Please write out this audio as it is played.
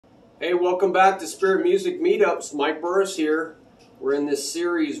Hey, welcome back to Spirit Music Meetups. Mike Burris here. We're in this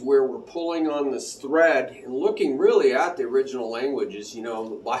series where we're pulling on this thread and looking really at the original languages. You know,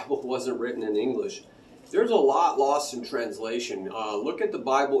 the Bible wasn't written in English. There's a lot lost in translation. Look at the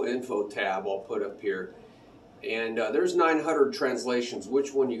Bible info tab I'll put up here. And there's 900 translations.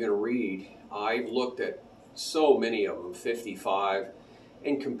 Which one are you going to read? I've looked at so many of them, 55.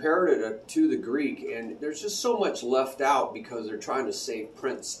 And compared it to the Greek, and there's just so much left out because they're trying to save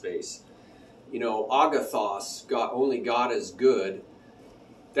print space. You know, agathos, God, only God is good.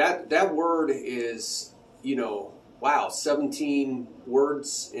 That word is, you know, wow, 17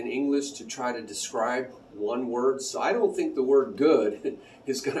 words in English to try to describe one word. So I don't think the word good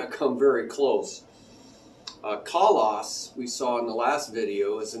is going to come very close. Kalos, we saw in the last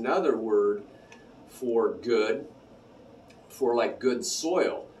video, is another word for good. For like good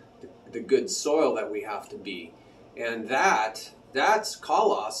soil, the good soil that we have to be. And that's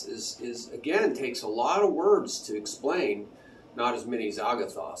kalos is again takes a lot of words to explain, not as many as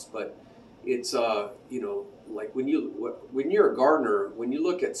agathos, but it's you know, like when you're a gardener, when you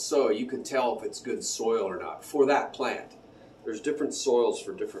look at soil, you can tell if it's good soil or not for that plant. There's different soils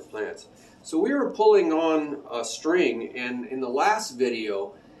for different plants. So we were pulling on a string, and in the last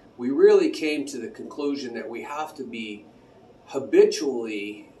video we really came to the conclusion that we have to be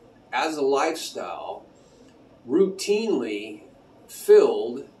habitually, as a lifestyle, routinely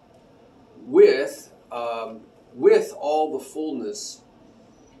filled with all the fullness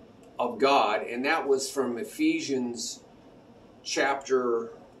of God. And that was from Ephesians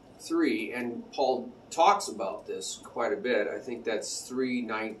chapter 3, and Paul talks about this quite a bit. I think that's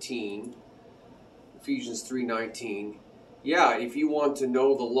 3:19, Ephesians 3:19. Yeah, if you want to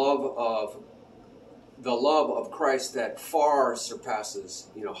know the love of Christ that far surpasses,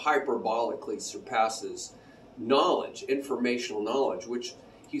 you know, hyperbolically surpasses knowledge, informational knowledge, which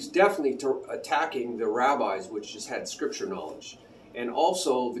he's definitely attacking the rabbis, which just had scripture knowledge, and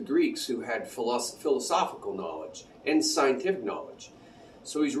also the Greeks who had philosophical knowledge and scientific knowledge.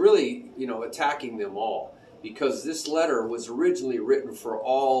 So he's really, you know, attacking them all, because this letter was originally written for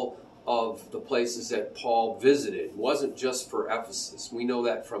all of the places that Paul visited. It wasn't just for Ephesus. We know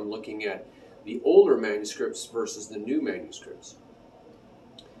that from looking at the older manuscripts versus the new manuscripts.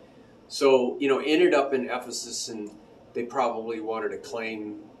 So, you know, ended up in Ephesus, and they probably wanted to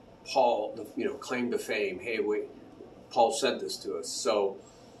claim Paul, you know, claim to fame. Hey, wait, Paul sent this to us. So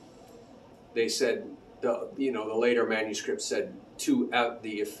they said, the later manuscript said to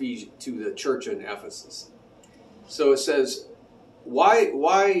the church in Ephesus. So it says,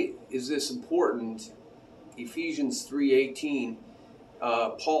 why is this important? Ephesians 3:18.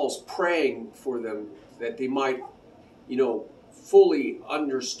 Paul's praying for them that they might, you know, fully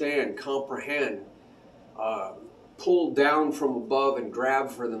understand, comprehend, pull down from above and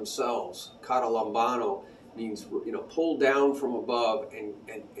grab for themselves. Katalambano means, you know, pull down from above and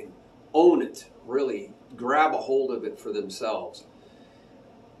own it, really grab a hold of it for themselves.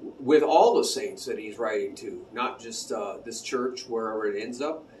 With all the saints that he's writing to, not just this church, wherever it ends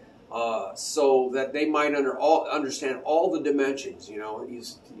up. So that they might understand all the dimensions. You know,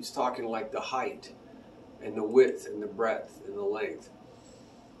 he's talking like the height and the width and the breadth and the length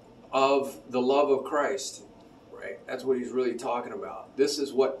of the love of Christ, right? That's what he's really talking about. This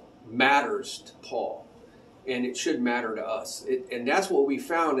is what matters to Paul, and it should matter to us. And that's what we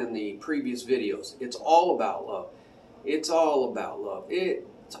found in the previous videos. It's all about love. It's all about love.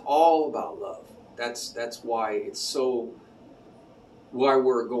 It's all about love. That's why it's so... why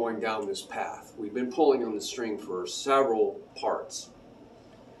we're going down this path. We've been pulling on the string for several parts.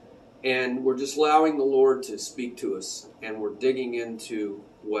 And we're just allowing the Lord to speak to us, and we're digging into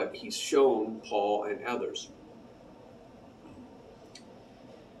what he's shown Paul and others.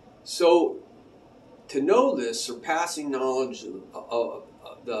 So, to know this surpassing knowledge of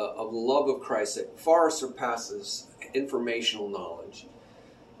the love of Christ that far surpasses informational knowledge,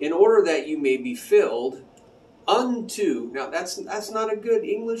 in order that you may be filled unto, now that's not a good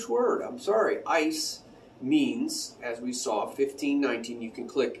English word, I'm sorry. Ice means, as we saw, 15:19, you can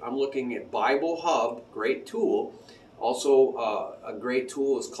click, I'm looking at Bible Hub, great tool. Also a great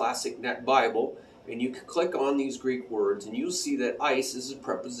tool is Classic Net Bible, and you can click on these Greek words and you'll see that ice is a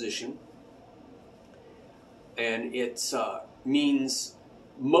preposition, and it means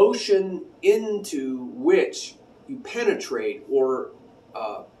motion into which you penetrate or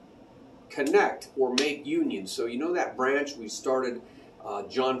connect or make union. So you know that branch we started,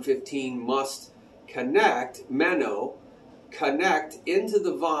 John 15, must connect, meno, connect into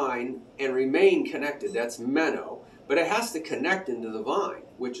the vine and remain connected. That's meno. But it has to connect into the vine,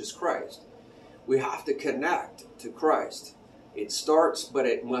 which is Christ. We have to connect to Christ. It starts, but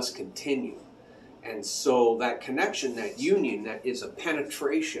it must continue. And so that connection, that union, that is a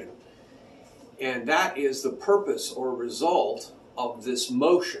penetration. And that is the purpose or result of this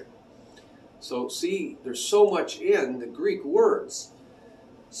motion. So see, there's so much in the Greek words.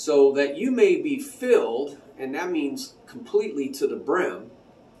 So that you may be filled, and that means completely to the brim.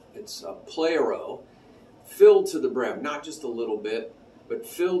 It's a plero, filled to the brim, not just a little bit, but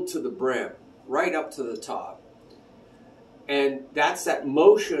filled to the brim, right up to the top. And that's that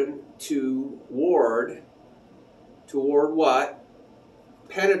motion toward what?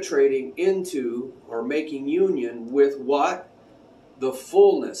 Penetrating into or making union with what? The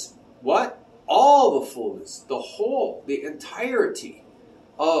fullness. What? All the fullness, the whole, the entirety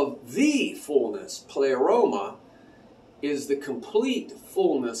of the fullness. Pleroma is the complete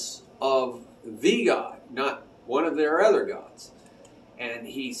fullness of the God, not one of their other gods. And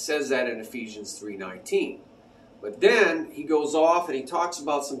he says that in Ephesians 3:19. But then he goes off and he talks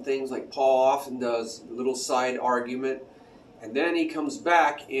about some things like Paul often does, a little side argument. And then he comes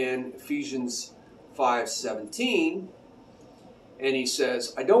back in Ephesians 5:17 and he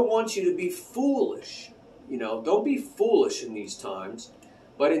says, I don't want you to be foolish. Don't be foolish in these times,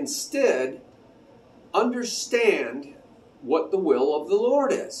 but instead understand what the will of the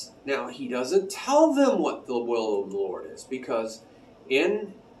Lord is. Now, he doesn't tell them what the will of the Lord is, because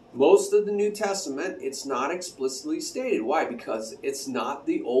in most of the New Testament, it's not explicitly stated. Why? Because it's not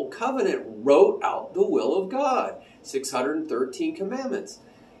the Old Covenant wrote out the will of God. 613 commandments.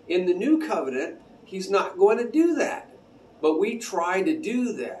 In the New Covenant, he's not going to do that. But we try to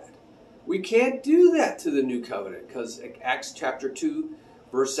do that. We can't do that to the New Covenant, because Acts chapter 2,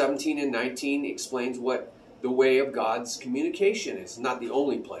 verse 17 and 19 explains what the way of God's communication is. It's not the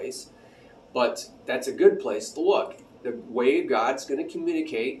only place, but that's a good place to look. The way God's going to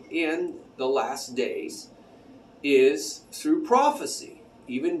communicate in the last days is through prophecy,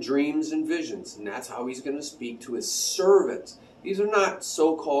 even dreams and visions. And that's how he's going to speak to his servants. These are not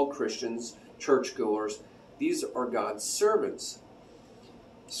so-called Christians, churchgoers. These are God's servants.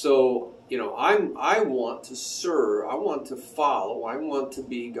 So, I want to serve, I want to follow, I want to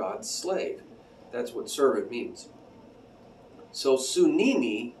be God's slave. That's what servant means. So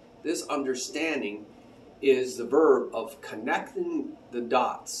sunimi, this understanding, is the verb of connecting the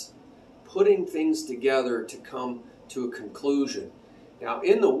dots, putting things together to come to a conclusion. Now,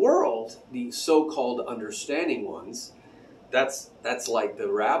 in the world, the so-called understanding ones, that's like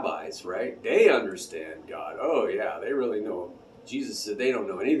the rabbis, right? They understand God. Oh, yeah, they really know him. Jesus said they don't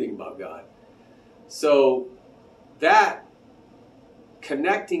know anything about God. So that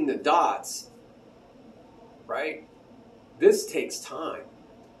connecting the dots, right? This takes time.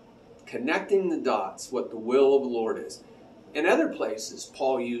 Connecting the dots, what the will of the Lord is. In other places,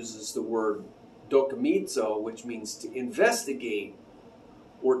 Paul uses the word dokamizo, which means to investigate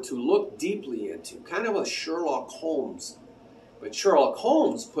or to look deeply into, kind of a Sherlock Holmes. But Sherlock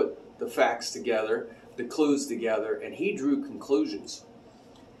Holmes put the facts together, the clues together, and he drew conclusions.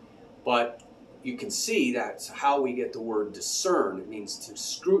 But you can see that's how we get the word discern. It means to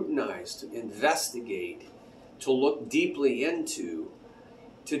scrutinize, to investigate, to look deeply into,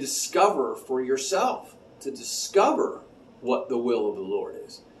 to discover for yourself, to discover what the will of the Lord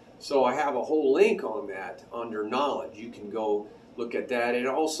is. So I have a whole link on that under knowledge. You can go look at that. And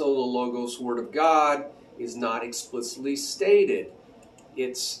also the Logos Word of God is not explicitly stated.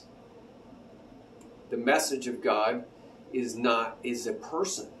 It's the message of God is a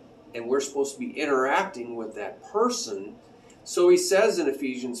person. And we're supposed to be interacting with that person. So he says in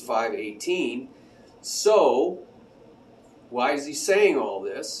Ephesians 5:18, so why is he saying all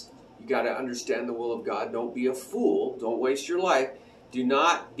this? You got to understand the will of God. Don't be a fool. Don't waste your life. Do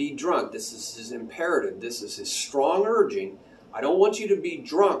not be drunk. This is his imperative. This is his strong urging. I don't want you to be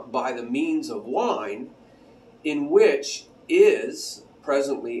drunk by the means of wine, in which is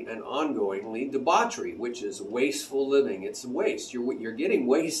presently and ongoingly debauchery, which is wasteful living. It's waste. You're getting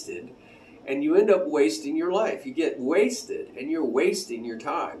wasted, and you end up wasting your life. You get wasted, and you're wasting your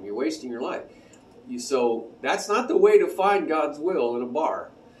time. You're wasting your life. So that's not the way to find God's will in a bar.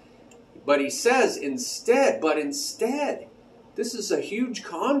 But he says instead, this is a huge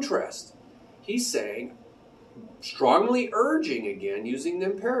contrast. He's saying, strongly urging again, using the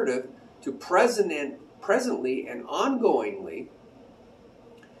imperative, to presently and ongoingly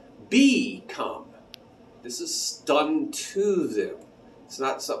become. This is done to them. It's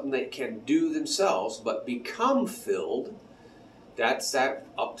not something they can do themselves, but become filled. That's that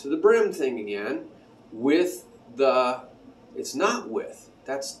up to the brim thing again. It's not with.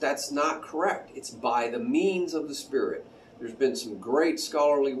 That's not correct. It's by the means of the Spirit. There's been some great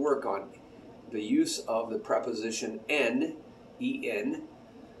scholarly work on the use of the preposition en E-N,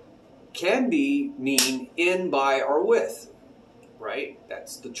 can mean in, by, or with, right?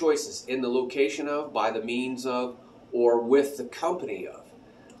 That's the choices. In the location of, by the means of, or with the company of.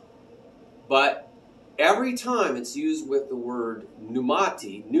 But every time it's used with the word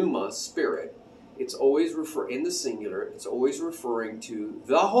pneumati, pneuma, spirit, it's always in the singular, it's always referring to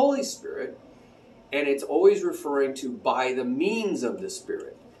the Holy Spirit, and it's always referring to by the means of the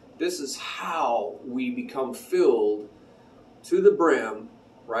Spirit. This is how we become filled to the brim,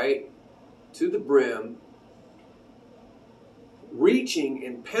 right? To the brim, reaching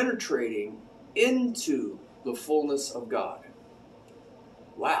and penetrating into the fullness of God.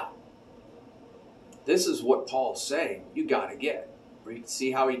 Wow. This is what Paul's saying. You got to get. You can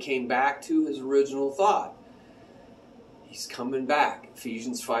see how he came back to his original thought. He's coming back.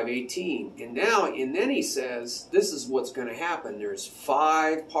 Ephesians 5:18. And then he says, this is what's going to happen. There's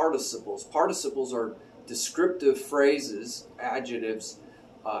 5 participles. Participles are descriptive phrases, adjectives,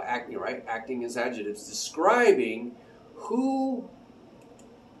 acting as adjectives, describing who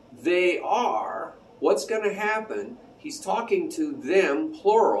they are, what's going to happen. He's talking to them,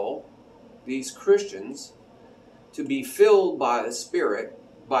 plural, these Christians, to be filled by the Spirit,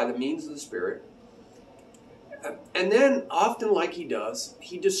 by the means of the Spirit. And then, often like he does,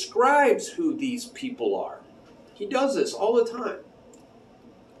 he describes who these people are. He does this all the time.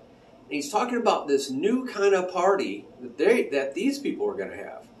 And he's talking about this new kind of party that these people are going to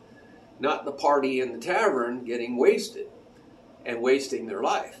have. Not the party in the tavern getting wasted and wasting their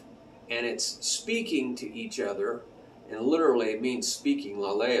life. And it's speaking to each other, and literally it means speaking,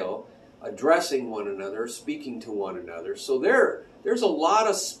 laleo, addressing one another, speaking to one another. So there's a lot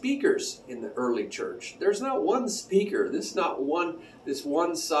of speakers in the early church. There's not one speaker. This is not one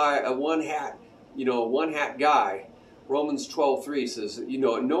hat guy. Romans 12:3 says,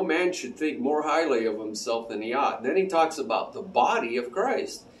 no man should think more highly of himself than he ought. And then he talks about the body of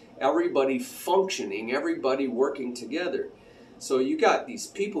Christ. Everybody functioning, everybody working together. So you got these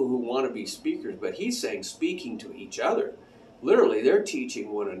people who want to be speakers, but he's saying speaking to each other. Literally, they're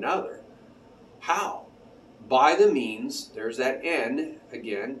teaching one another. How? By the means, there's that N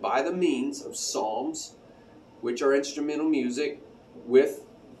again, by the means of psalms, which are instrumental music with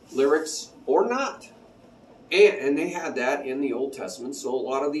lyrics or not. And they had that in the Old Testament, so a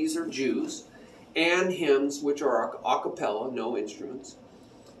lot of these are Jews. And hymns, which are a cappella, no instruments.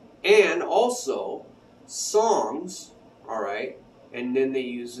 And also songs, all right, and then they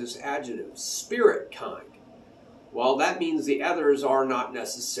use this adjective, spirit kind. Well, that means the others are not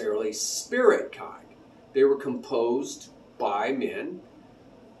necessarily spirit kind. They were composed by men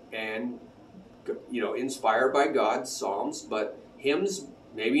and, inspired by God, psalms, but hymns,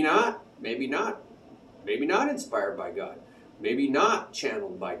 maybe not inspired by God, maybe not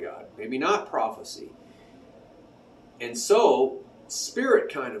channeled by God, maybe not prophecy. And so,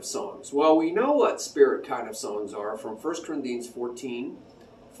 spirit kind of songs. Well, we know what spirit kind of songs are from 1 Corinthians 14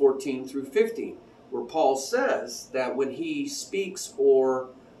 through 15. Where Paul says that when he speaks or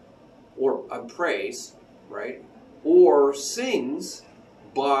prays, right, or sings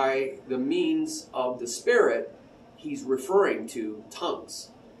by the means of the Spirit, he's referring to tongues,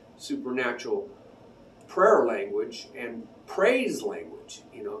 supernatural prayer language and praise language,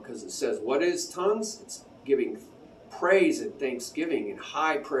 because it says, what is tongues? It's giving praise and thanksgiving and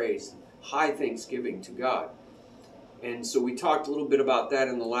high praise, high thanksgiving to God. And so we talked a little bit about that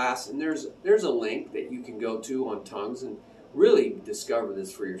in the last, and there's a link that you can go to on tongues and really discover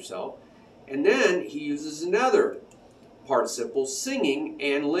this for yourself. And then he uses another participle, singing,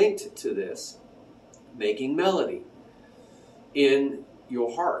 and linked to this, making melody in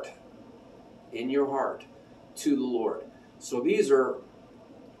your heart, to the Lord. So these are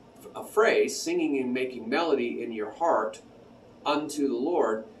a phrase, singing and making melody in your heart unto the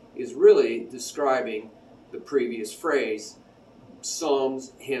Lord, is really describing the previous phrase,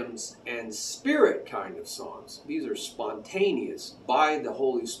 psalms, hymns, and spirit kind of songs. These are spontaneous, by the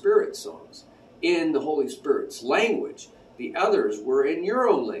Holy Spirit songs, in the Holy Spirit's language. The others were in your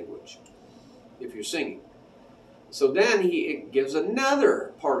own language, if you're singing. So then he gives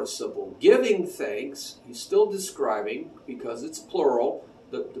another participle, giving thanks. He's still describing, because it's plural,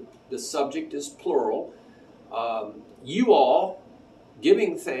 the subject is plural. You all,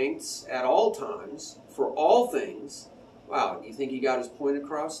 giving thanks at all times, for all things. Wow, do you think he got his point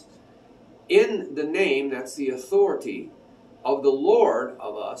across? In the name, that's the authority, of the Lord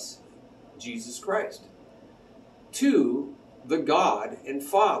of us, Jesus Christ. To the God and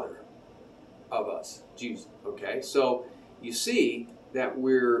Father of us, Jesus. Okay, so you see that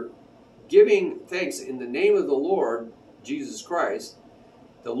we're giving thanks in the name of the Lord, Jesus Christ,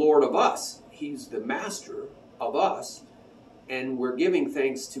 the Lord of us. He's the master of us. and we're giving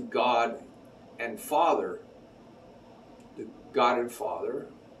thanks to God and Father, the God and Father,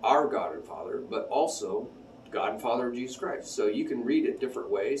 our God and Father, but also God and Father of Jesus Christ. So you can read it different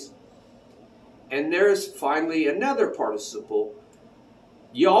ways. And there's finally another participle.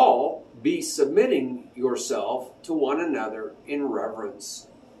 Y'all be submitting yourself to one another in reverence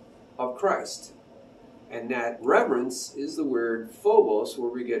of Christ. And that reverence is the word phobos,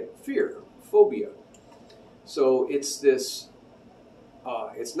 where we get fear, phobia. So it's this,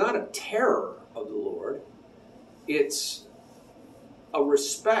 it's not a terror of the Lord. It's a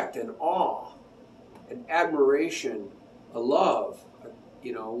respect, an awe, an admiration, a love.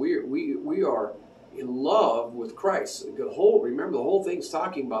 You know, we are in love with Christ. Remember, the whole thing's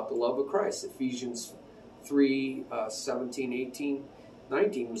talking about the love of Christ. Ephesians 3, 17, 18,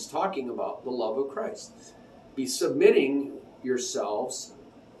 19 was talking about the love of Christ. Be submitting yourselves,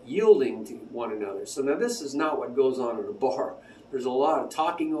 yielding to one another. So now this is not what goes on in a bar. There's a lot of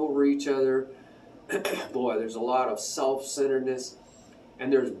talking over each other. Boy, there's a lot of self-centeredness.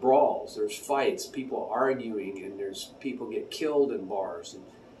 And there's brawls, there's fights, people arguing, and there's people get killed in bars. And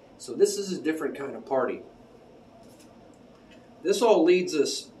so this is a different kind of party. This all leads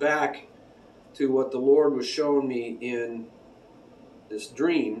us back to what the Lord was showing me in this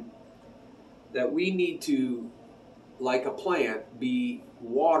dream, that we need to, like a plant, be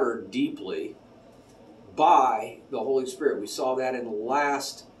watered deeply by the Holy Spirit. We saw that in the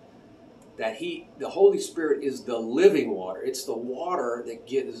last, the Holy Spirit is the living water. It's the water that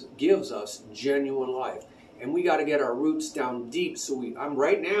gives us genuine life. And we got to get our roots down deep. So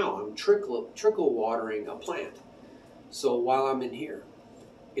I'm trickle watering a plant. So while I'm in here,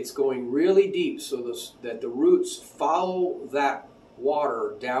 it's going really deep so that the roots follow that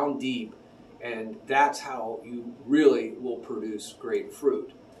water down deep. And that's how you really will produce great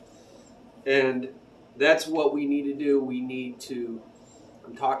fruit. And that's what we need to do. We need to,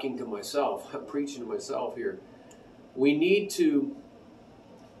 I'm talking to myself, I'm preaching to myself here. We need to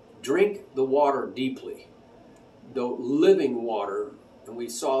drink the water deeply. The living water, and we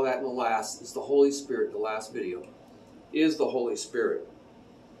saw that in the last, is the Holy Spirit, the last video, is the Holy Spirit.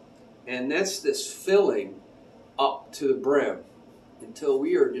 And that's this filling up to the brim until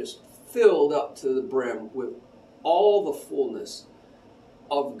we are just filled up to the brim with all the fullness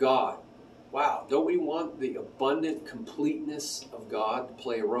of God. Wow, don't we want the abundant completeness of God to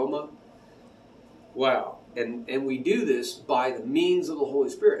play aroma? Wow, and we do this by the means of the Holy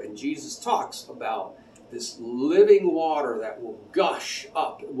Spirit. And Jesus talks about this living water that will gush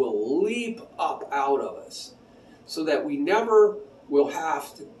up, will leap up out of us, so that we never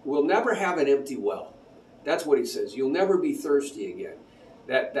we'll never have an empty well. That's what he says. You'll never be thirsty again.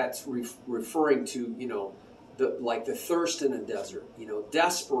 That's referring to, you know, like the thirst in a desert, you know,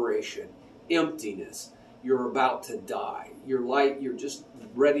 desperation, emptiness. You're about to die. You're just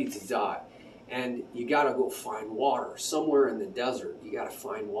ready to die. And you got to go find water. Somewhere in the desert, you got to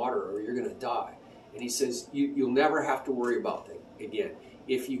find water or you're going to die. And he says, you'll never have to worry about that again.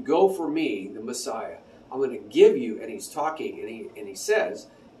 If you go for me, the Messiah, I'm going to give you, and he's talking, and he says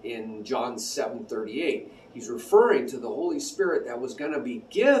in John 7:38, he's referring to the Holy Spirit that was going to be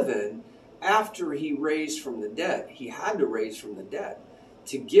given after he raised from the dead. He had to raise from the dead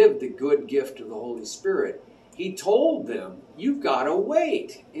to give the good gift of the Holy Spirit. He told them, you've got to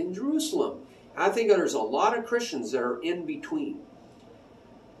wait in Jerusalem. I think there's a lot of Christians that are in between.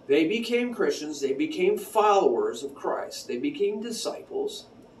 They became Christians, they became followers of Christ, they became disciples,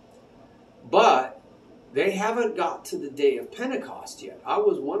 but they haven't got to the day of Pentecost yet. I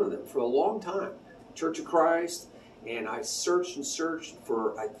was one of them for a long time, Church of Christ, and I searched and searched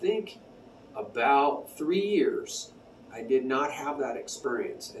for, I think, about 3 years. I did not have that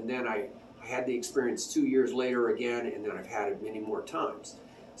experience, and then I had the experience 2 years later again, and then I've had it many more times.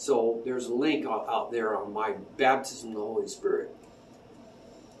 So there's a link out there on my baptism in the Holy Spirit.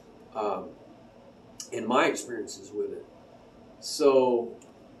 And my experiences with it. So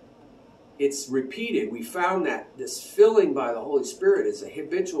it's repeated. We found that this filling by the Holy Spirit is a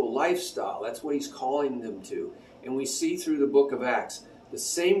habitual lifestyle. That's what he's calling them to. And we see through the book of Acts, the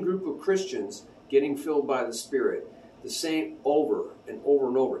same group of Christians getting filled by the Spirit, the same over and over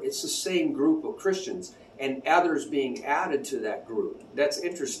and over. It's the same group of Christians and others being added to that group. That's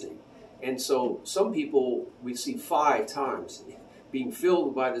interesting. And so some people we see 5 times being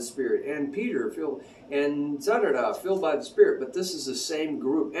filled by the Spirit, and Peter filled, and filled by the Spirit. But this is the same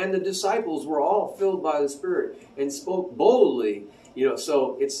group, and the disciples were all filled by the Spirit and spoke boldly. You know,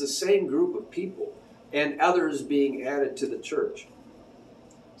 so it's the same group of people, and others being added to the church.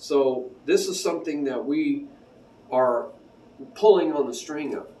 So this is something that we are pulling on the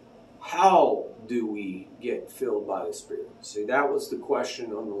string of. How do we get filled by the Spirit? See, that was the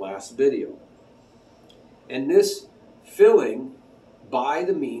question on the last video. And this filling by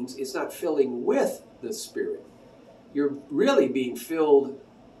the means, it's not filling with the Spirit. You're really being filled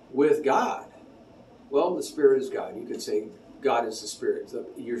with God. Well, the Spirit is God. You could say God is the Spirit. So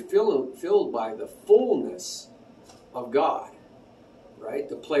you're filled by the fullness of God, right?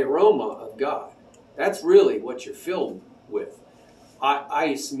 The pleroma of God. That's really what you're filled with.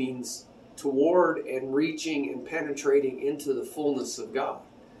 Ice means toward and reaching and penetrating into the fullness of God.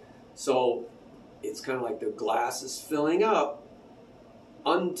 So it's kind of like the glass is filling up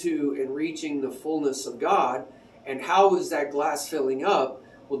unto and reaching the fullness of God. And how is that glass filling up?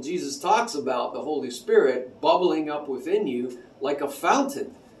 Well, Jesus talks about the Holy Spirit bubbling up within you like a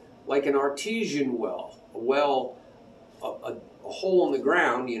fountain, like an artesian well, a hole in the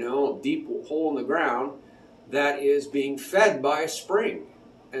ground, a deep hole in the ground that is being fed by a spring.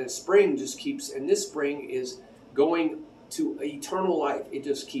 And the spring just keeps, and this spring is going to eternal life. It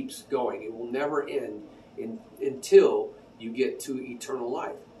just keeps going. It will never end until you get to eternal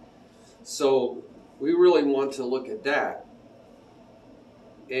life. So we really want to look at that.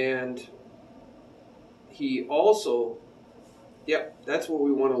 And he also, that's what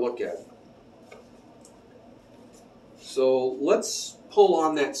we want to look at. So let's pull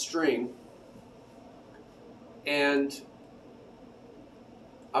on that string, and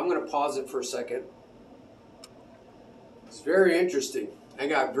I'm going to pause it for a second. It's very interesting. I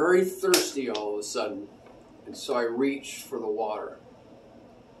got very thirsty all of a sudden, and so I reached for the water.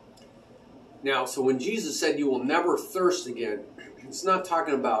 Now, so when Jesus said you will never thirst again, it's not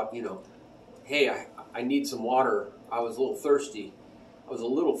talking about, hey, I need some water. I was a little thirsty.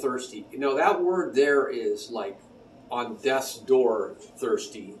 That word there is like on death's door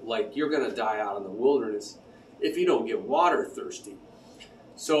thirsty. Like you're going to die out in the wilderness if you don't get water thirsty.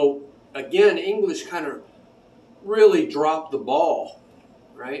 So, again, English kind of really dropped the ball,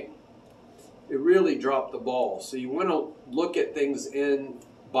 right? It really dropped the ball. So you want to look at things in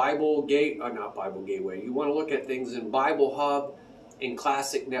not Bible Gateway. You want to look at things in Bible Hub and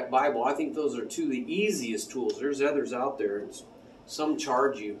Classic Net Bible. I think those are two of the easiest tools. There's others out there, and some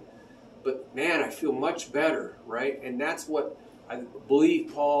charge you. But, man, I feel much better, right? And that's what I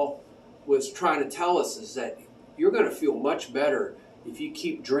believe Paul was trying to tell us, is that you're going to feel much better if you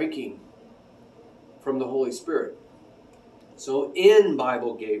keep drinking from the Holy Spirit. So in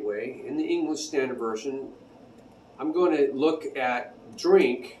Bible Gateway, in the English Standard Version, I'm going to look at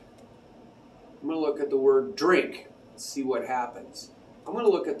drink. I'm going to look at the word drink, see what happens. I'm going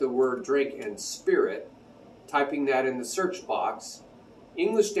to look at the word drink and spirit, typing that in the search box.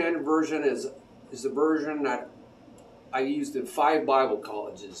 English Standard Version is the version that I used in 5 Bible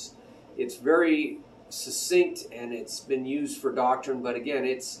colleges. It's very succinct, and it's been used for doctrine, but again,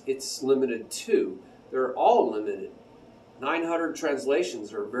 it's limited too. They're all limited. 900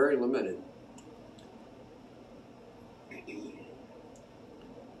 translations are very limited.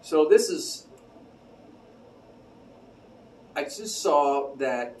 So I just saw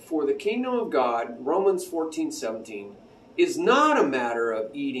that for the kingdom of God, Romans 14:17, is not a matter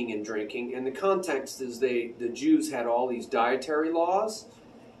of eating and drinking. And the context is the Jews had all these dietary laws,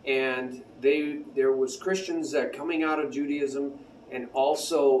 and there was Christians that coming out of Judaism, and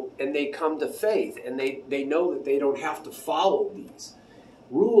they come to faith, and they know that they don't have to follow these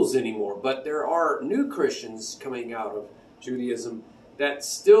rules anymore. But there are new Christians coming out of Judaism that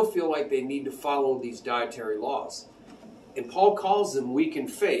still feel like they need to follow these dietary laws. And Paul calls them weak in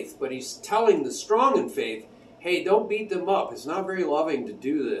faith, but he's telling the strong in faith, hey, don't beat them up. It's not very loving to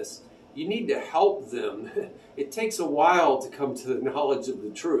do this. You need to help them. It takes a while to come to the knowledge of the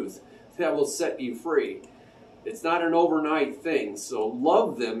truth that will set you free. It's not an overnight thing, so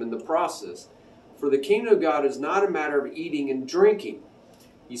love them in the process. For the kingdom of God is not a matter of eating and drinking.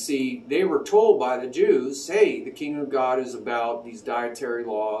 You see, they were told by the Jews, hey, the kingdom of God is about these dietary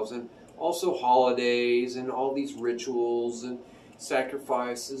laws and also holidays and all these rituals and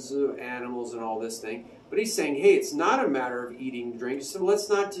sacrifices of animals and all this thing. But he's saying, hey, it's not a matter of eating and drinking. So let's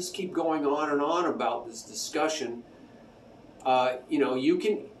not just keep going on and on about this discussion.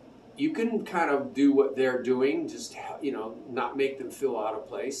 You can kind of do what they're doing, just not make them feel out of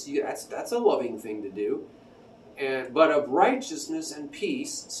place. That's a loving thing to do. But of righteousness and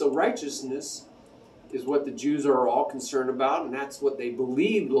peace. So righteousness is what the Jews are all concerned about, and that's what they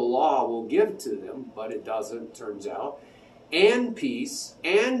believe the law will give to them, but it doesn't, turns out. And peace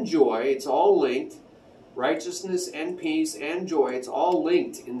and joy, it's all linked. Righteousness and peace and joy, it's all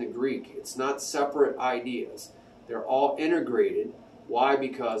linked in the Greek. It's not separate ideas. They're all integrated. Why?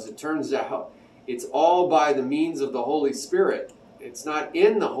 Because it turns out it's all by the means of the Holy Spirit. It's not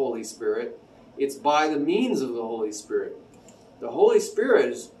in the Holy Spirit. It's by the means of the Holy Spirit. The Holy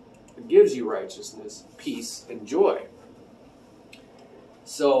Spirit gives you righteousness, peace, and joy.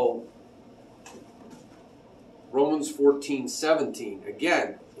 So, Romans 14:17,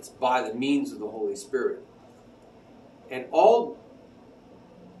 again, it's by the means of the Holy Spirit. And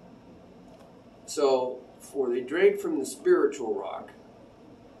for they drank from the spiritual rock.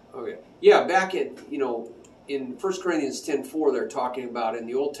 Okay. Yeah, back in 1 Corinthians 10:4, they're talking about in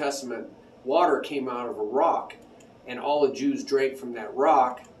the Old Testament, water came out of a rock, and all the Jews drank from that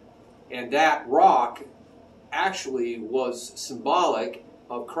rock, and that rock actually was symbolic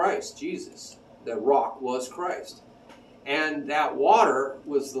of Christ, Jesus. The rock was Christ. And that water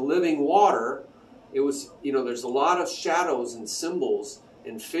was the living water. It was, there's a lot of shadows and symbols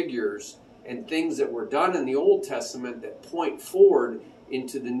and figures and things that were done in the Old Testament that point forward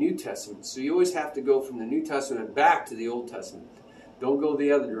into the New Testament. So you always have to go from the New Testament back to the Old Testament. Don't go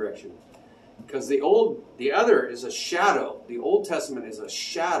the other direction. Because the other is a shadow. The Old Testament is a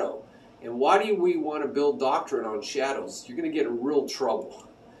shadow. And why do we want to build doctrine on shadows? You're going to get in real trouble.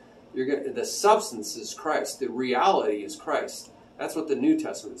 The substance is Christ. The reality is Christ. That's what the New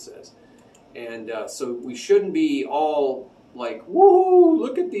Testament says. And so we shouldn't be all like, whoa,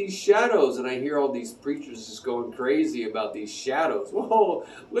 look at these shadows. And I hear all these preachers just going crazy about these shadows. Whoa,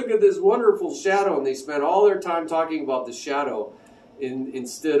 look at this wonderful shadow. And they spend all their time talking about the shadow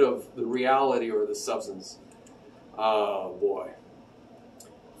instead of the reality or the substance. Oh, boy.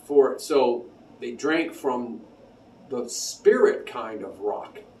 So they drank from the spirit kind of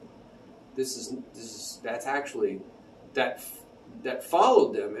rock. That's actually that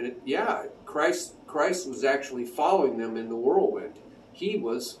followed them, and Christ was actually following them in the whirlwind. He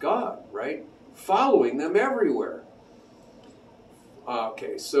was God, right? Following them everywhere.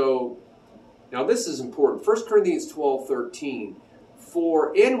 Okay, so now this is important. 1 Corinthians 12:13.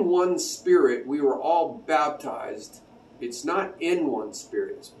 For in one Spirit we were all baptized. It's not in one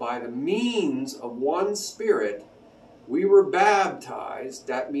Spirit. It's by the means of one Spirit we were baptized.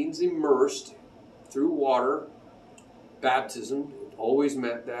 That means immersed through water. Baptism always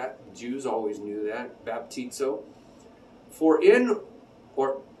meant that. Jews always knew that. Baptizo. For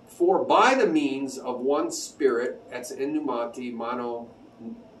by the means of one Spirit, that's in Pneumati,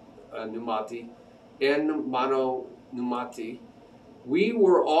 Pneumati, we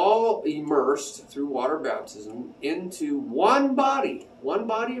were all immersed through water baptism into one body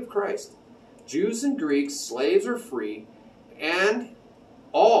of Christ. Jews and Greeks, slaves or free, and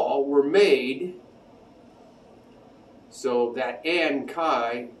all were made. So that and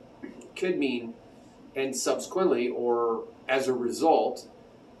kai could mean and subsequently or as a result,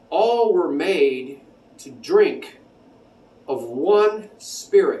 all were made to drink of one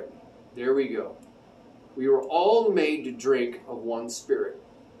Spirit. There we go. We were all made to drink of one Spirit.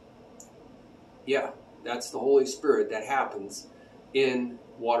 Yeah, that's the Holy Spirit that happens in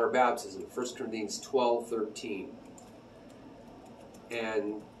water baptism. 1 Corinthians 12:13.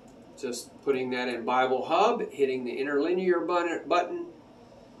 And just putting that in Bible Hub, hitting the interlinear button,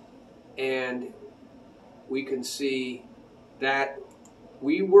 and we can see that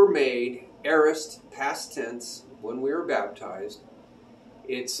we were made, aorist, past tense, when we were baptized.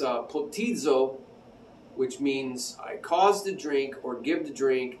 It's potizo, which means I cause to drink or give to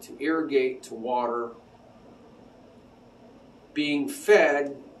drink, to irrigate, to water. Being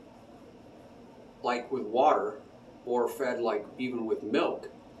fed like with water, or fed like even with milk.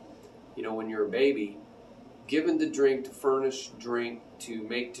 When you're a baby, given to drink, to furnish drink, to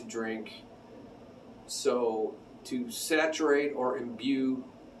make to drink. So to saturate or imbue.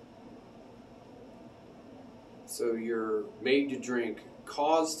 So you're made to drink,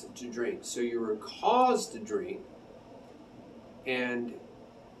 caused to drink. So you were caused to drink, and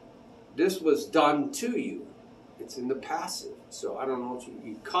this was done to you. It's in the passive. So I don't know if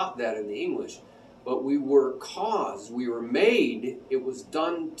you caught that in the English. But we were caused, we were made, it was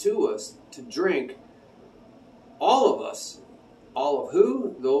done to us to drink, all of us. All of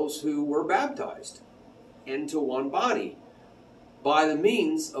who? Those who were baptized into one body by the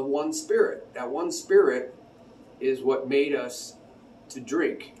means of one Spirit. That one Spirit is what made us to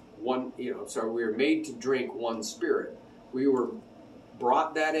drink we were made to drink one Spirit. We were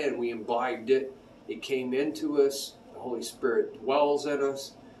brought that in, we imbibed it, it came into us, the Holy Spirit dwells in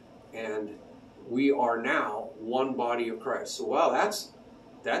us, and we are now one body of Christ. So, wow,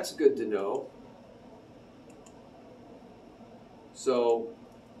 that's good to know. So,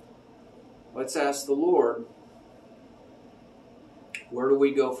 let's ask the Lord, where do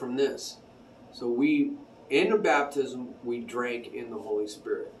we go from this? So in the baptism, we drank in the Holy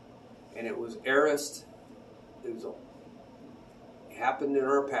Spirit. And it was aorist. It was happened in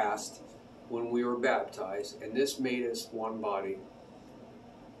our past when we were baptized, and this made us one body.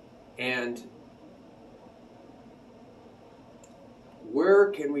 And where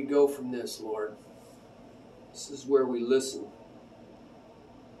can we go from this, Lord? This is where we listen.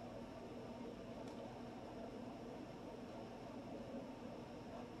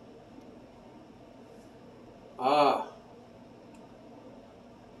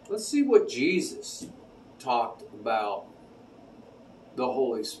 Let's see what Jesus talked about the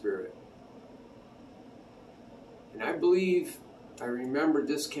Holy Spirit. And I believe, I remember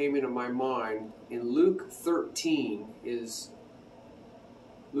this came into my mind in Luke 13 is,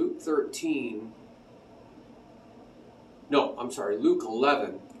 Luke 13, no, I'm sorry, Luke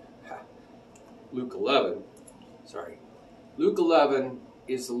 11, Luke 11, sorry. Luke 11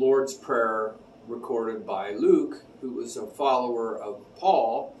 is the Lord's Prayer recorded by Luke, who was a follower of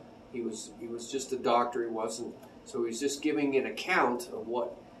Paul. He was just a doctor, he wasn't, so he's just giving an account of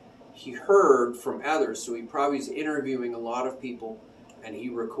what he heard from others. So he probably is interviewing a lot of people, and he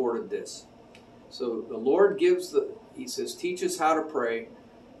recorded this. So the Lord gives he says, teach us how to pray,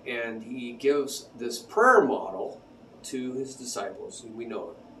 and he gives this prayer model to his disciples, and we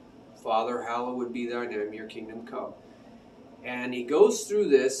know it. Father, hallowed be thy name, your kingdom come. And he goes through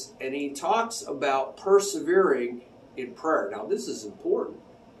this, and he talks about persevering in prayer. Now, this is important.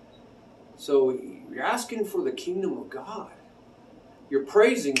 So you're asking for the kingdom of God. You're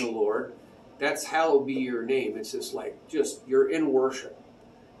praising the Lord. That's hallowed be your name. It's just you're in worship.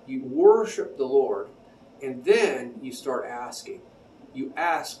 You worship the Lord, and then you start asking. You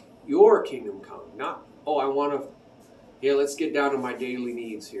ask your kingdom come. Not, let's get down to my daily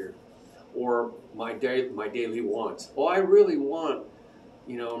needs here. Or my daily wants. Oh, I really want,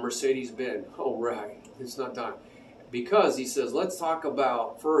 a Mercedes-Benz. Oh, right. It's not done. Because he says, let's talk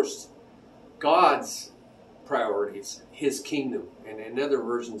about first God's priorities, his kingdom. And in other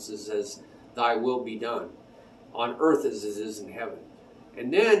versions it says, thy will be done on earth as it is in heaven.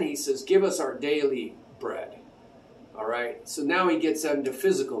 And then he says, give us our daily bread. All right. So now he gets into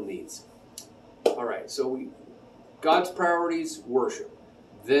physical needs. All right. So God's priorities, worship.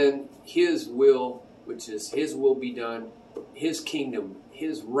 Then his will, which is his will be done, his kingdom,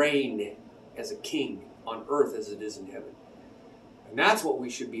 his reign as a king on earth as it is in heaven. And that's what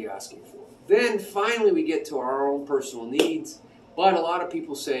we should be asking for. Then finally we get to our own personal needs. But a lot of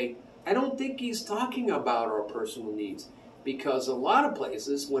people say, I don't think he's talking about our personal needs. Because a lot of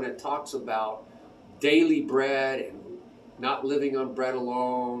places, when it talks about daily bread and not living on bread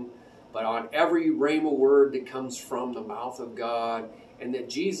alone, but on every rhema word that comes from the mouth of God, and that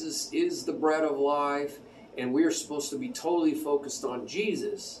Jesus is the bread of life, and we're supposed to be totally focused on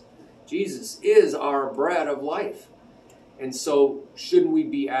Jesus. Jesus is our bread of life. And so, shouldn't we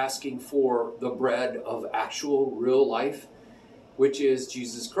be asking for the bread of actual, real life, which is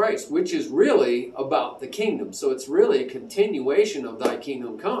Jesus Christ, which is really about the kingdom. So it's really a continuation of thy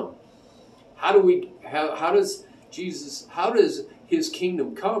kingdom come. How does his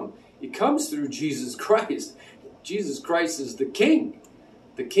kingdom come? It comes through Jesus Christ. Jesus Christ is the King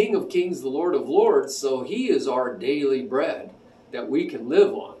of kings, the Lord of lords, so he is our daily bread that we can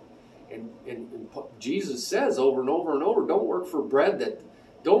live on. And Jesus says over and over and over, don't work for bread that,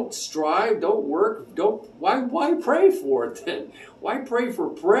 don't strive, don't work, why pray for it then? Why pray for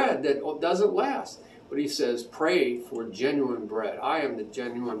bread that doesn't last? But he says, pray for genuine bread. I am the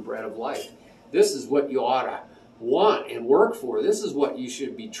genuine bread of life. This is what you ought to want and work for. This is what you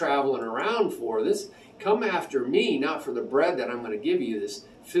should be traveling around for. Come after me, not for the bread that I'm going to give you, this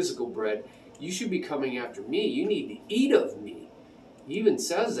physical bread. You should be coming after me. You need to eat of me. He even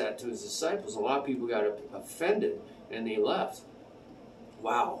says that to his disciples. A lot of people got offended and they left.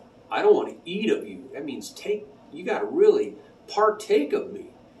 Wow, I don't want to eat of you. That means you got to really partake of me.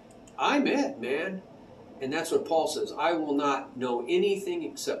 I'm it, man. And that's what Paul says. I will not know anything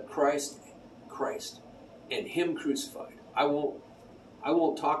except Christ, and him crucified. I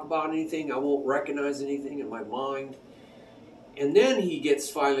won't talk about anything. I won't recognize anything in my mind. And then he gets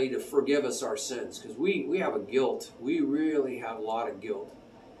finally to forgive us our sins, because we have a guilt. We really have a lot of guilt.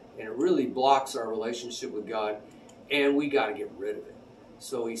 And it really blocks our relationship with God, and we got to get rid of it.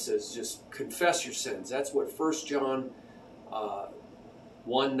 So he says, just confess your sins. That's what 1 John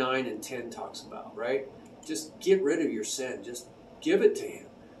 1, 9, and 10 talks about, right? Just get rid of your sin. Just give it to him.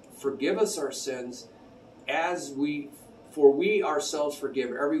 Forgive us our sins for we ourselves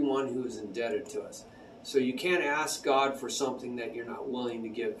forgive everyone who is indebted to us. So you can't ask God for something that you're not willing to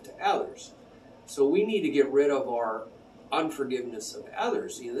give to others. So we need to get rid of our unforgiveness of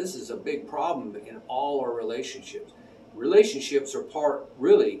others. This is a big problem in all our relationships. Relationships are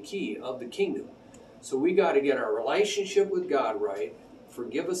really key of the kingdom. So we got to get our relationship with God right,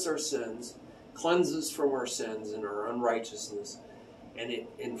 forgive us our sins, cleanse us from our sins and our unrighteousness. And it,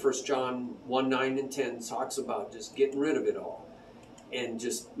 in 1 John 1, 9 and 10 talks about just getting rid of it all. And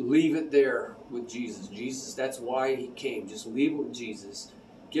just leave it there with Jesus. Jesus, that's why he came. Just leave it with Jesus.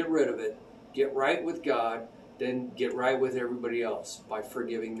 Get rid of it. Get right with God. Then get right with everybody else by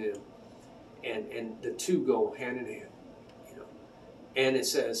forgiving them. And the two go hand in hand. You know. And it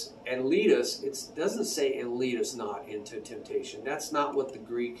says, and lead us. It doesn't say, and lead us not into temptation. That's not what the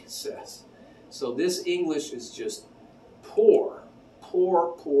Greek says. So this English is just poor.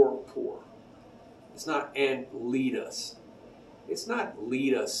 Poor, poor, poor. It's not, and lead us. It's not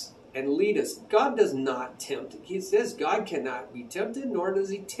lead us and lead us. God does not tempt. He says God cannot be tempted, nor does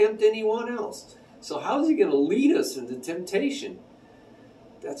he tempt anyone else. So how is he going to lead us into temptation?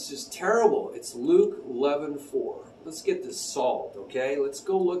 That's just terrible. It's Luke 11:4. Let's get this solved, okay? Let's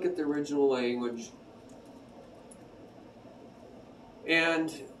go look at the original language.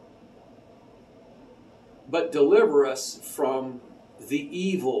 But deliver us from the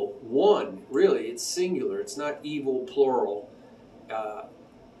evil one. Really, it's singular. It's not evil plural.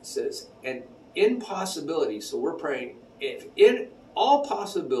 It says, and in possibility, so we're praying, if in all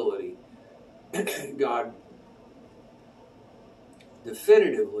possibility, God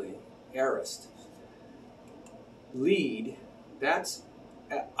definitively, aorist, lead, that's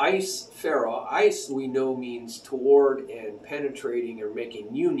eis pharaoh. Eis we know means toward and penetrating or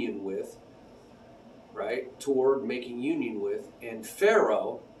making union with, right? Toward, making union with. And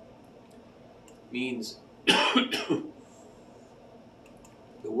pharaoh means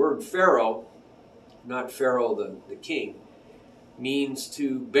the word Pharaoh, not Pharaoh the king, means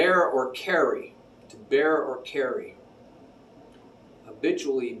to bear or carry. To bear or carry.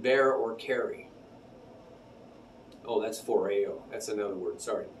 Habitually bear or carry. Oh, that's phoreo. That's another word,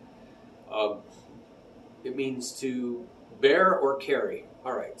 sorry. It means to bear or carry.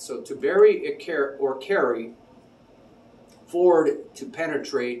 All right, so to bear or carry, forward, to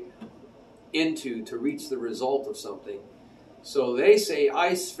penetrate, into, to reach the result of something. So they say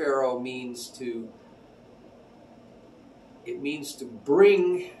eis pharaoh means to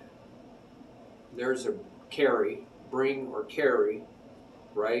bring, there's a carry, bring or carry,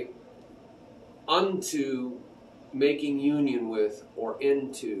 right? Unto making union with or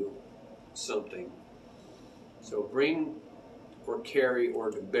into something. So bring or carry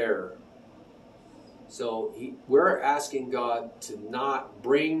or to bear. So we're asking God to not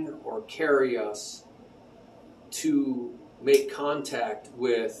bring or carry us to make contact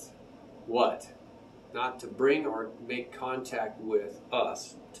with what? Not to bring or make contact with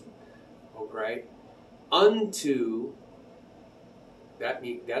us. Okay? Unto,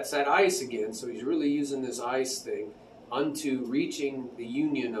 that's that eis again, so he's really using this eis thing. Unto reaching the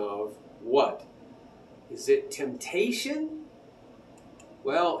union of what? Is it temptation?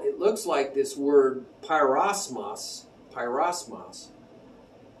 Well, it looks like this word pyrosmos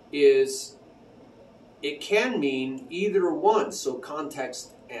is, it can mean either one. So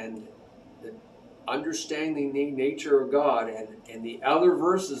context and the understanding the nature of God and the other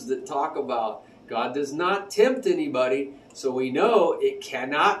verses that talk about God does not tempt anybody. So we know it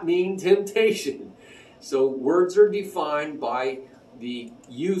cannot mean temptation. So words are defined by the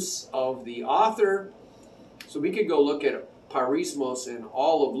use of the author. So we could go look at pyrismos in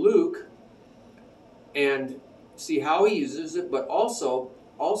all of Luke and see how he uses it, but also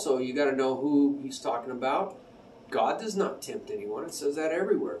you got to know who he's talking about. God does not tempt anyone. It says that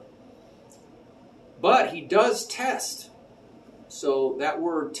everywhere. But he does test. So that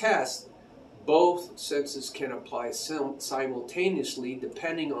word test, both senses can apply simultaneously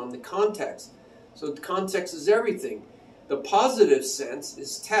depending on the context. So the context is everything. The positive sense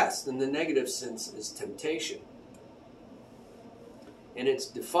is test, and the negative sense is temptation. And it's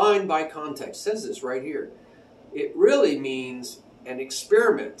defined by context. It says this right here. It really means an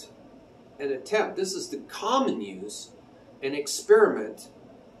experiment, an attempt. This is the common use. An experiment,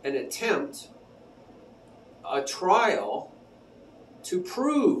 an attempt, a trial to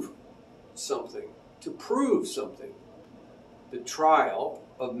prove something. To prove something. The trial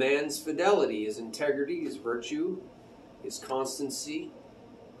of man's fidelity, his integrity, his virtue, his constancy.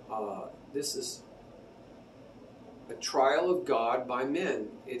 This is a trial of God by men.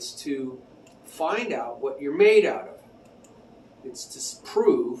 It's to find out what you're made out of. It's to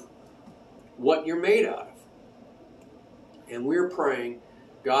prove what you're made out of. And we're praying,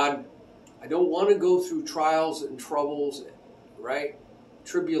 God, I don't want to go through trials and troubles, right?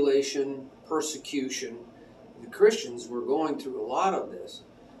 Tribulation, persecution. The Christians were going through a lot of this.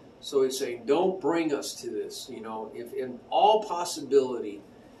 So he's saying, don't bring us to this. You know, if in all possibility,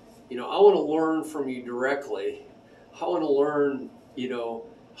 I want to learn from you directly. I want to learn,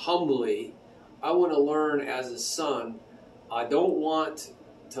 humbly. I want to learn as a son. I don't want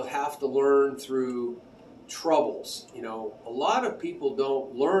to have to learn through troubles. A lot of people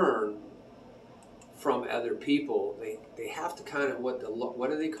don't learn from other people. They have to kind of, what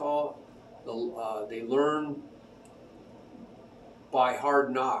do they call it? They learn by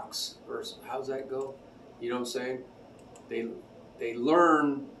hard knocks. Or how's that go? You know what I'm saying? They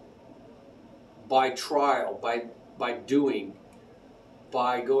learn by trial, by doing,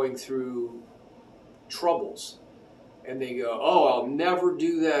 by going through troubles. And they go, oh, I'll never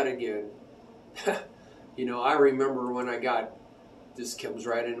do that again. I remember when this comes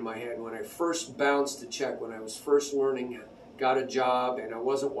right into my head, when I first bounced a check, when I was first learning, got a job, and I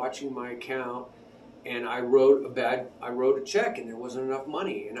wasn't watching my account, and I wrote a check, and there wasn't enough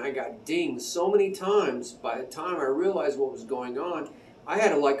money, and I got dinged so many times. By the time I realized what was going on, I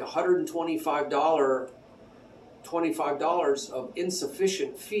had like $125 of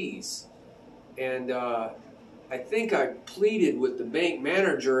insufficient fees, and I think I pleaded with the bank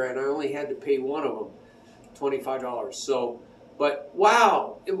manager, and I only had to pay one of them $25. So, but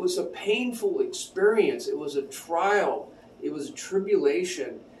wow, it was a painful experience. It was a trial. It was a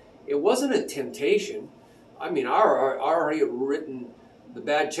tribulation. It wasn't a temptation. I mean, I already had written the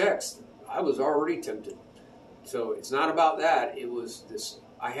bad checks. I was already tempted. So it's not about that. It was this,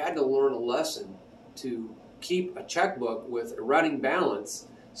 I had to learn a lesson to keep a checkbook with a running balance,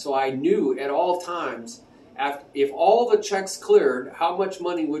 so I knew at all times, if all the checks cleared, how much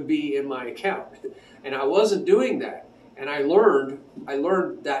money would be in my account. And I wasn't doing that. And I learned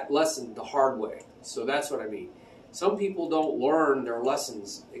that lesson the hard way. So that's what I mean. Some people don't learn their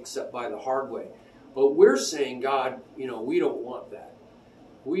lessons except by the hard way. But we're saying, God, we don't want that.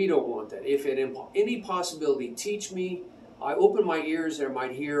 We don't want that. If at any possibility, teach me. I open my ears that I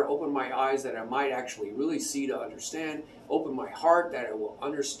might hear, open my eyes that I might actually really see to understand, open my heart that I will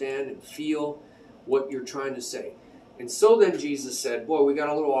understand and feel what you're trying to say. And so then Jesus said, boy, we got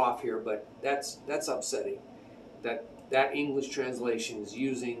a little off here, but that's upsetting. That English translation is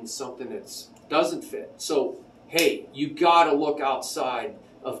using something that doesn't fit. So, hey, you got to look outside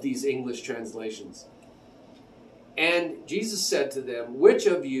of these English translations. And Jesus said to them, which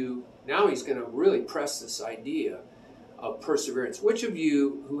of you, now he's going to really press this idea of perseverance. Which of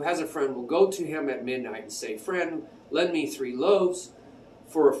you who has a friend will go to him at midnight and say, friend, lend me 3 loaves,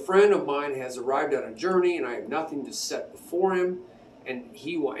 for a friend of mine has arrived on a journey and I have nothing to set before him. And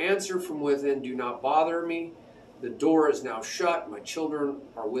he will answer from within, do not bother me. The door is now shut. My children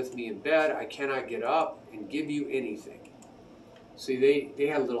are with me in bed. I cannot get up and give you anything. See, they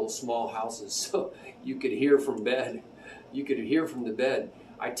had little small houses, so you could hear from bed. You could hear from the bed.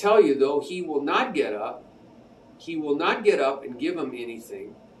 I tell you, though, he will not get up. He will not get up and give him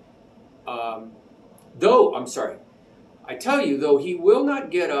anything. I tell you, though, he will not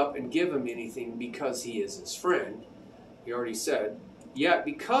get up and give him anything because he is his friend. He already said. Yet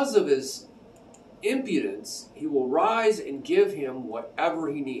because of his impudence, he will rise and give him whatever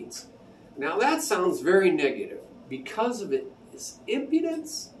he needs. Now that sounds very negative. Because of his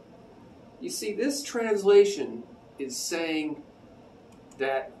impudence? You see, this translation is saying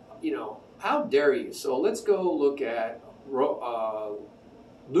that, how dare you? So let's go look at Luke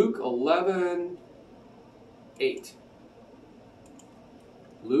 11:8.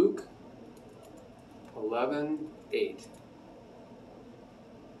 Luke 11:8.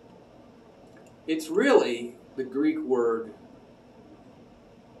 It's really the Greek word,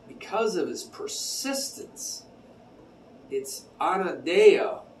 because of his persistence. It's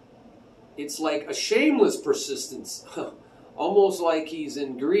anadeia. It's like a shameless persistence. Almost like he's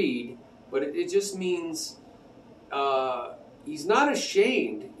in greed, but it just means he's not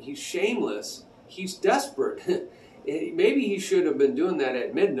ashamed. He's shameless. He's desperate. Maybe he should have been doing that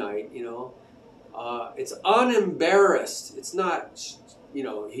at midnight, It's unembarrassed. It's not,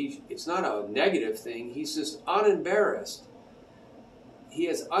 it's not a negative thing. He's just unembarrassed. He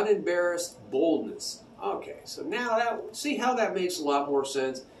has unembarrassed boldness. Okay, so now see how that makes a lot more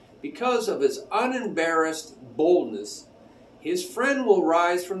sense? Because of his unembarrassed boldness, his friend will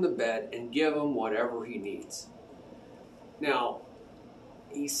rise from the bed and give him whatever he needs. Now,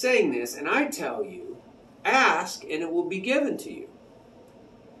 he's saying this, and I tell you, ask and it will be given to you.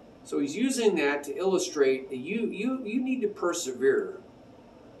 So he's using that to illustrate that you need to persevere,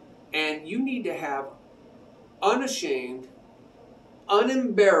 and you need to have unashamed,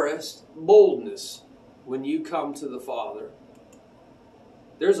 unembarrassed boldness when you come to the Father.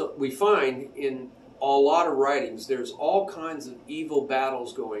 We find in a lot of writings, there's all kinds of evil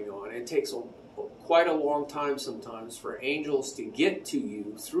battles going on. It takes quite a long time sometimes for angels to get to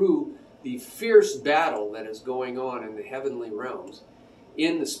you through the fierce battle that is going on in the heavenly realms,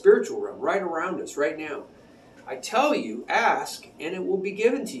 in the spiritual realm, right around us, right now. I tell you, ask, and it will be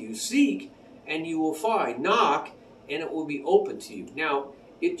given to you. Seek, and you will find. Knock, and it will be open to you. Now,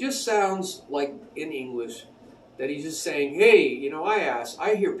 it just sounds like in English that he's just saying, hey, I asked.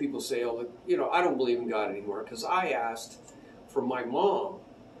 I hear people say, oh, I don't believe in God anymore because I asked for my mom.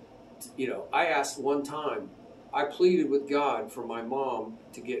 I asked one time, I pleaded with God for my mom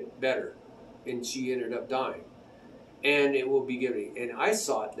to get better, and she ended up dying. And it will be given. And I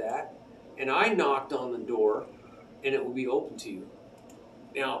sought that, and I knocked on the door, and it will be open to you.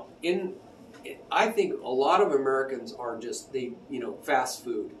 Now, I think a lot of Americans are just, fast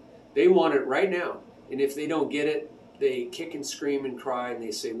food. They want it right now. And if they don't get it, they kick and scream and cry, and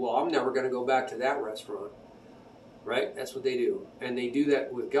they say, well, I'm never going to go back to that restaurant. Right? That's what they do. And they do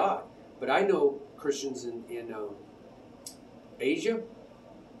that with God. But I know Christians in Asia,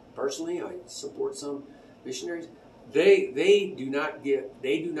 personally, I support some missionaries. They do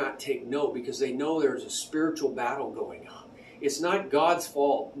not take no, because they know there's a spiritual battle going on. It's not God's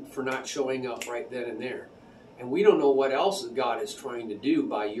fault for not showing up right then and there. And we don't know what else God is trying to do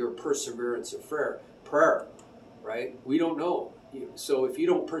by your perseverance of prayer, right? We don't know. So if you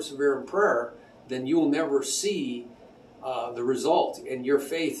don't persevere in prayer, then you will never see the result, and your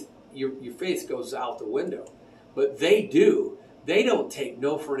faith goes out the window. But they do. They don't take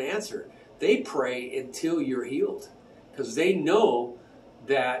no for an answer. They pray until you're healed, because they know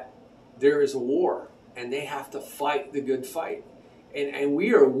that there is a war, and they have to fight the good fight. And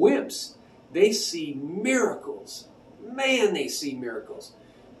we are wimps. They see miracles. Man, they see miracles.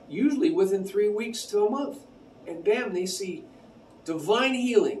 Usually within 3 weeks to a month. And bam, they see divine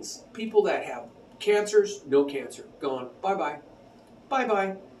healings. People that have cancers, no cancer, gone, bye-bye,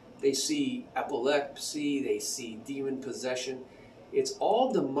 bye-bye. They see epilepsy, they see demon possession. It's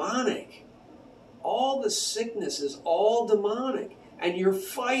all demonic. All the sickness is all demonic. And you're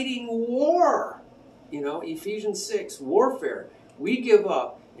fighting war. Ephesians 6, warfare. We give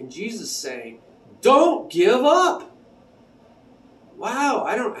up. And Jesus is saying, don't give up. Wow,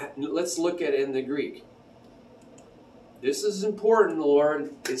 let's look at it in the Greek. This is important. The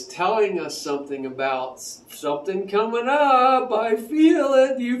Lord is telling us something about something coming up. I feel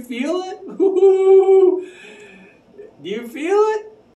it. Do you feel it? Do you feel it?